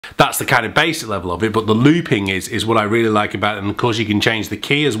that's the kind of basic level of it, but the looping is what I really like about it. And of course you can change the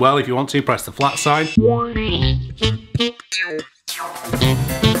key as well if you want to, press the flat side.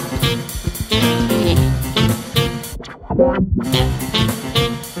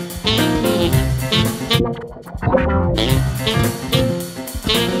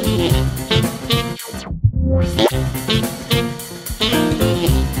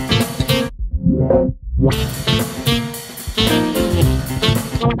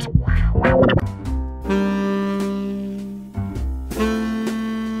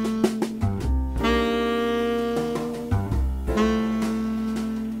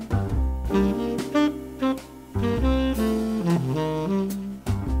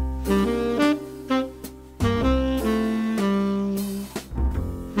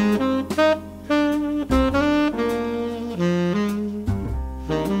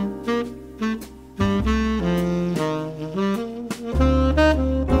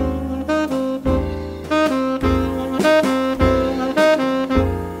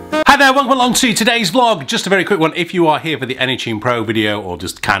 Welcome along to today's vlog. Just a very quick one. If you are here for the Anytune Pro video, or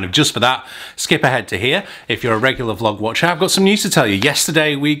just for that, skip ahead to here. If you're a regular vlog watcher, I've got some news to tell you.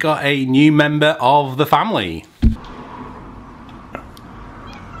 Yesterday we got a new member of the family.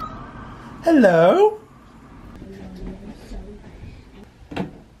 Hello.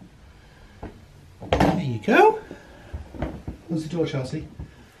 There you go. Close the door, Chelsea.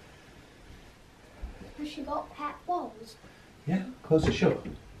 Has she got pet walls? Yeah, close it shut.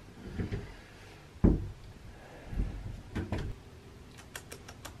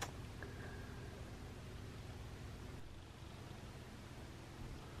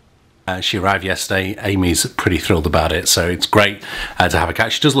 She arrived yesterday. Amy's pretty thrilled about it, so it's great to have a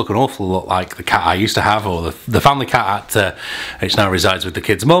cat. She does look an awful lot like the cat I used to have, or the family cat at which now resides with the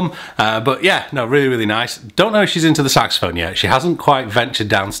kid's mum. But yeah, no, really, really nice. Don't know if she's into the saxophone yet. She hasn't quite ventured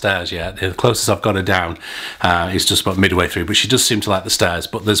downstairs yet. The closest I've got her down is just about midway through, but she does seem to like the stairs.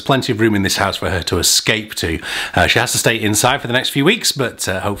 But there's plenty of room in this house for her to escape to. She has to stay inside for the next few weeks, but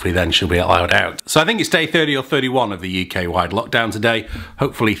hopefully then she'll be allowed out. So I think it's day 30 or 31 of the UK-wide lockdown today.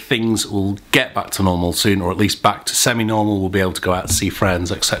 Hopefully things will get back to normal soon, or at least back to semi-normal. We'll be able to go out and see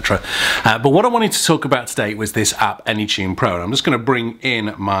friends, etc. But what I wanted to talk about today was this app, Anytune Pro. And I'm just going to bring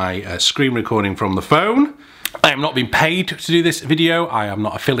in my screen recording from the phone. I am not being paid to do this video. I am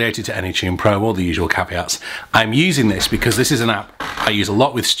not affiliated to Anytune Pro, all the usual caveats. I'm using this because this is an app I use a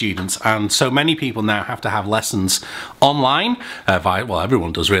lot with students, and so many people now have to have lessons online via, well,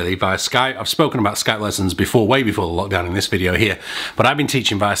 everyone does really, via Skype. I've spoken about Skype lessons before, way before the lockdown in this video here, but I've been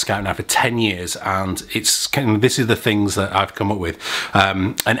teaching via Skype now for 10 years, and it's kind of, this is the things that I've come up with.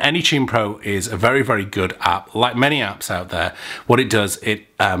 And Anytune Pro is a very, very good app. Like many apps out there, what it does, it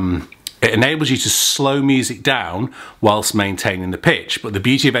enables you to slow music down whilst maintaining the pitch. But the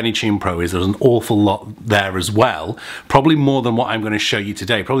beauty of Anytune Pro is there's an awful lot there as well, probably more than what I'm going to show you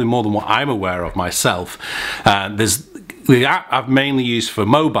today, probably more than what I'm aware of myself. The app I've mainly used for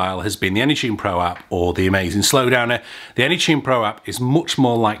mobile has been the Anytune Pro app or the Amazing Slowdowner. The Anytune Pro app is much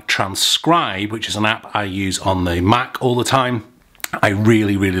more like Transcribe, which is an app I use on the Mac all the time. I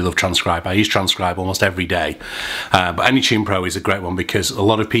really, really love Transcribe. I use Transcribe almost every day. But Anytune Pro is a great one because a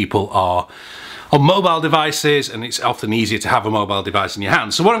lot of people are on mobile devices, and it's often easier to have a mobile device in your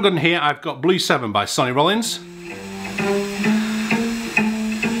hand. So what I've got in here, I've got Blue 7 by Sonny Rollins.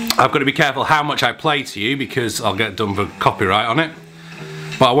 I've got to be careful how much I play to you because I'll get done for copyright on it.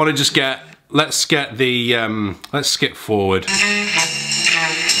 But I want to just get, let's skip forward.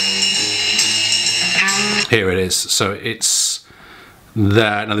 Here it is. So it's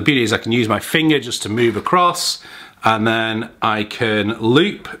there. Now the beauty is I can use my finger just to move across, and then I can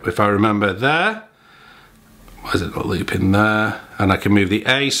loop, if I remember there. Why is it not looping there? And I can move the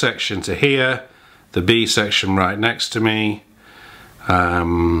A section to here, the B section right next to me.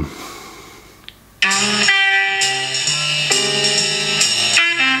 I've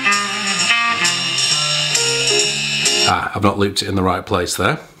not looped it in the right place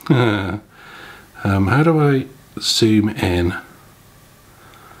there. How do I zoom in?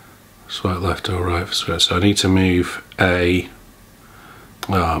 Swipe left or right for square. So I need to move A.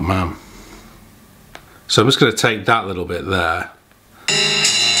 Oh man. So I'm just going to take that little bit there.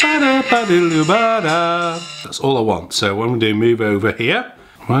 That's all I want. So what I'm going to do, move over here.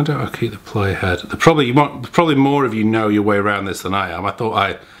 Why don't I keep the playhead? Probably more of you know your way around this than I am. I thought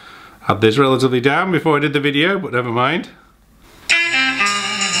I had this relatively down before I did the video, but never mind.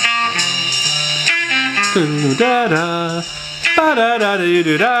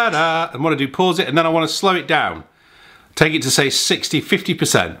 And what I do, pause it, and then I want to slow it down. Take it to say 60,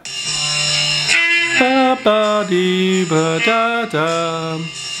 50%. Ba ba dee ba da da.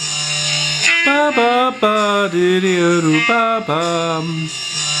 Ba ba ba dee dee ba ba.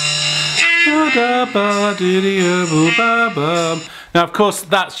 Ba da ba dee dee ba ba. Now, of course,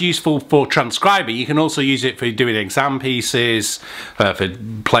 that's useful for transcribing. You can also use it for doing exam pieces, for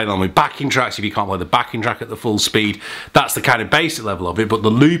playing along with backing tracks if you can't play the backing track at the full speed. That's the kind of basic level of it, but the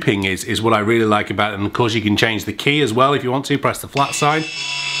looping is what I really like about it. And of course, you can change the key as well if you want to. Press the flat side.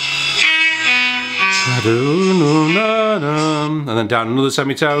 And then down another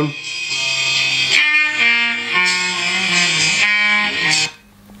semitone.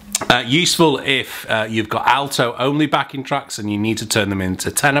 Useful if you've got alto only backing tracks and you need to turn them into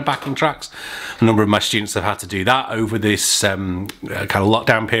tenor backing tracks. A number of my students have had to do that over this kind of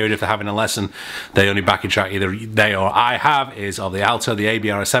lockdown period. If they're having a lesson, the only backing track either they or I have is of the alto. The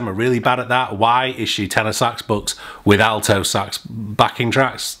ABRSM are really bad at that. Why issue tenor sax books with alto sax backing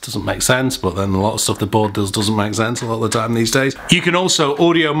tracks? Doesn't make sense, but then a lot of stuff the board does doesn't make sense a lot of the time these days. You can also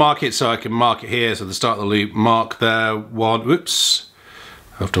audio mark it, so I can mark it here. So the start of the loop, mark there, one, whoops.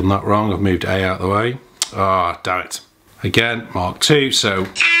 I've done that wrong, I've moved A out of the way. Ah, oh, damn it. Again, mark 2, so.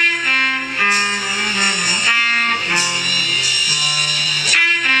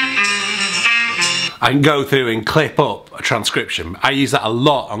 I can go through and clip up a transcription. I use that a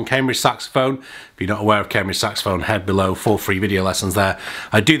lot on Cambridge Saxophone. If you're not aware of Cambridge Saxophone, head below for free video lessons there.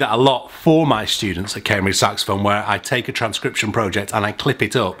 I do that a lot for my students at Cambridge Saxophone, where I take a transcription project and I clip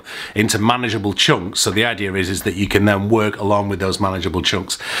it up into manageable chunks. So the idea is that you can then work along with those manageable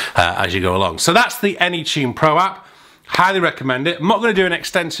chunks as you go along. So that's the Anytune Pro app. Highly recommend it. I'm not going to do an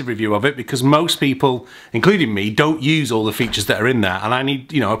extensive review of it because most people, including me, don't use all the features that are in there, and I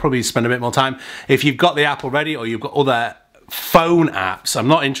need, I'll probably spend a bit more time. If you've got the app already or you've got other phone apps, I'm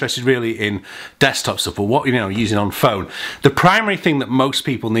not interested really in desktop stuff, but what using on phone. The primary thing that most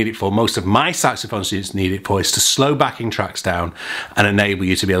people need it for, most of my saxophone students need it for, is to slow backing tracks down and enable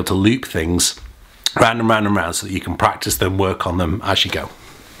you to be able to loop things round and round and round so that you can practice them, work on them as you go.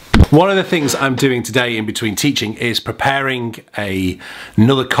 One of the things I'm doing today in between teaching is preparing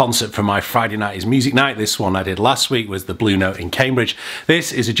another concert for my Friday night is music night. This one I did last week was the Blue Note in Cambridge.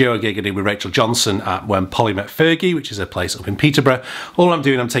 This is a duo gig I did with Rachel Johnson at When Polly Met Fergie, which is a place up in Peterborough. All I'm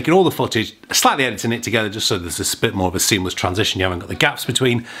doing, I'm taking all the footage, slightly editing it together just so there's this bit more of a seamless transition. You haven't got the gaps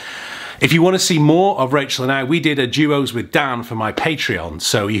between. If you want to see more of Rachel and I, we did a duos with Dan for my Patreon.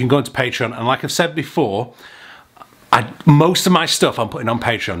 So you can go into Patreon, and like I've said before, most of my stuff I'm putting on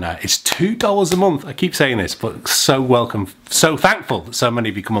Patreon now. It's $2 a month. I keep saying this, but so welcome, so thankful that so many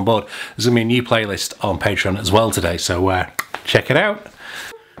of you come on board. There's going to be a new playlist on Patreon as well today, so check it out.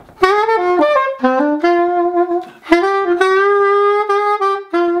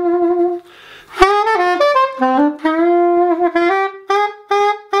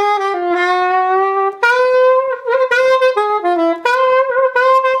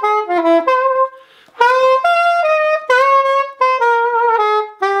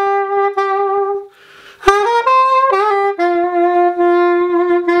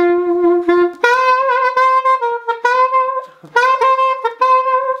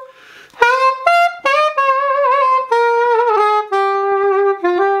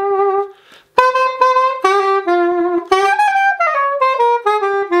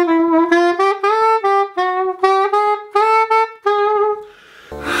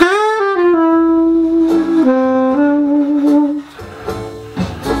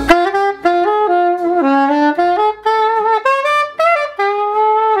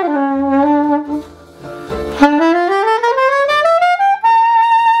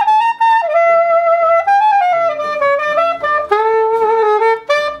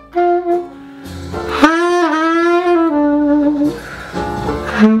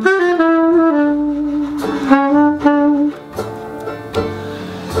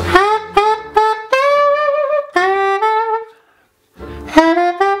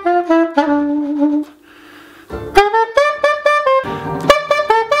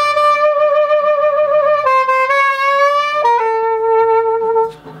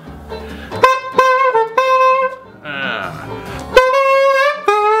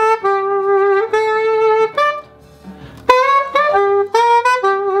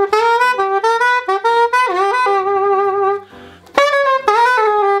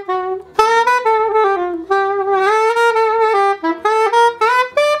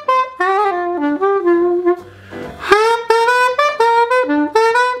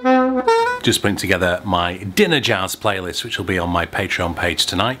 just putting together my dinner jazz playlist, which will be on my Patreon page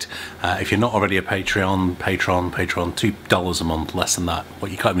tonight. If you're not already a Patreon, $2 a month, less than that.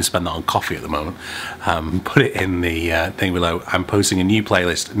 Well, you can't even spend that on coffee at the moment. Put it in the thing below. I'm posting a new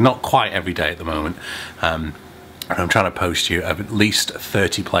playlist, not quite every day at the moment. And I'm trying to post you at least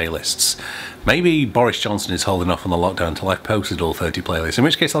 30 playlists. Maybe Boris Johnson is holding off on the lockdown until I've posted all 30 playlists, in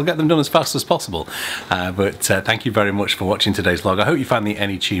which case I'll get them done as fast as possible. But thank you very much for watching today's vlog. I hope you find the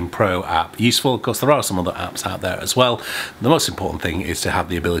Anytune Pro app useful. Of course, there are some other apps out there as well. The most important thing is to have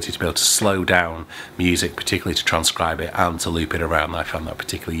the ability to be able to slow down music, particularly to transcribe it and to loop it around. I found that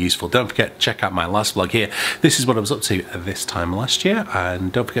particularly useful. Don't forget, check out my last vlog here. This is what I was up to this time last year.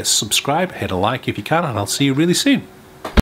 And don't forget to subscribe, hit a like if you can, and I'll see you really soon.